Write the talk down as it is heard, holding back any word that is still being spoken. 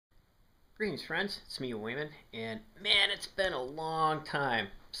Greetings, friends. It's me, Wayman, and man, it's been a long time.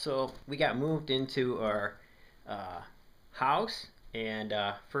 So we got moved into our uh, house, and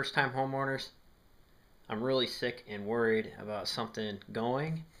first-time homeowners. I'm really sick and worried about something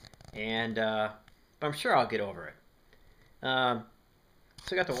going, and but I'm sure I'll get over it. So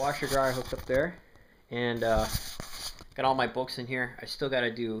I got the washer dryer hooked up there, and got all my books in here. I still got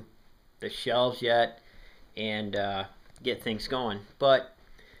to do the shelves yet, and get things going, but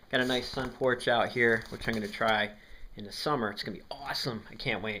got a nice sun porch out here, which I'm going to try in the summer. It's going to be awesome. I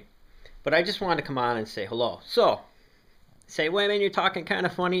can't wait. But I just wanted to come on and say hello. So, say, wait, man, you're talking kind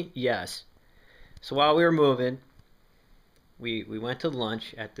of funny? Yes. So while we were moving, we went to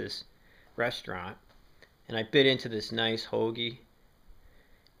lunch at this restaurant, and I bit into this nice hoagie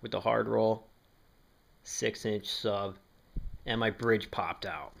with the hard roll, 6-inch sub, and my bridge popped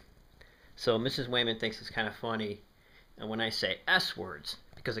out. So Mrs. Wayman thinks it's kind of funny, and when I say S words,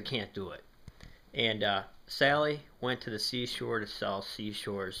 because I can't do it. And Sally went to the seashore to sell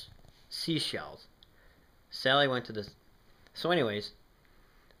seashells. Sally went to the... So anyways,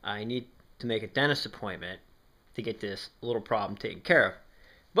 I need to make a dentist appointment to get this little problem taken care of.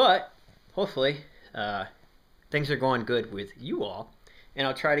 But, hopefully, things are going good with you all. And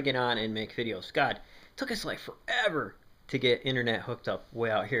I'll try to get on and make videos. God, it took us like forever to get internet hooked up way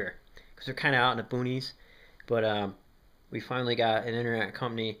out here. Because we're kind of out in the boonies. But, we finally got an internet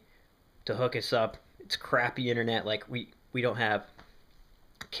company to hook us up. It's crappy internet, like we don't have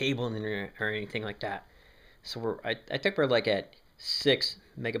cable internet or anything like that. So I think we're like at 6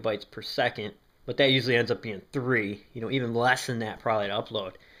 megabytes per second, but that usually ends up being 3, even less than that probably to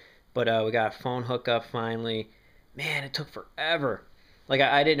upload. But we got a phone hookup finally. Man, it took forever. Like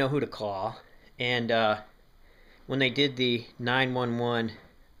I didn't know who to call, and when they did the 911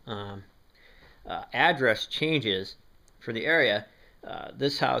 address changes for the area,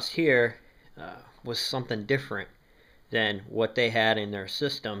 this house here was something different than what they had in their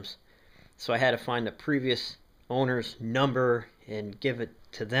systems. So I had to find the previous owner's number and give it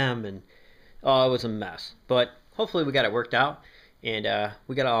to them, and oh, it was a mess. But hopefully we got it worked out, and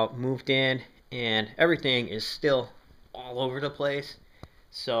we got all moved in, and everything is still all over the place.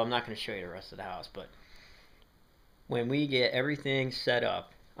 So I'm not going to show you the rest of the house, but when we get everything set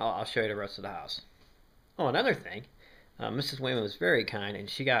up, I'll show you the rest of the house. Oh, another thing. Mrs. Wayman was very kind, and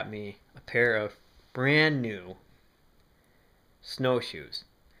she got me a pair of brand new snowshoes.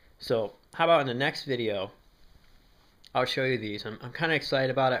 So how about in the next video, I'll show you these. I'm kind of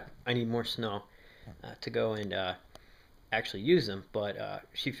excited about it. I need more snow to go and actually use them, but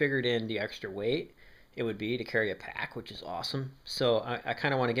she figured in the extra weight it would be to carry a pack, which is awesome. So I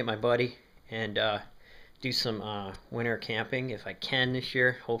kind of want to get my buddy and do some winter camping if I can this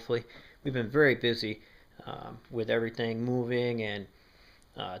year, hopefully. We've been very busy with everything moving and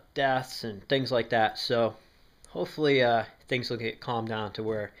deaths and things like that. So hopefully things will get calmed down to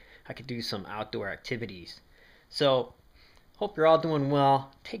where I could do some outdoor activities. So hope you're all doing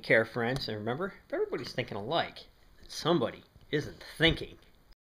well. Take care, friends. And remember, if everybody's thinking alike, somebody isn't thinking.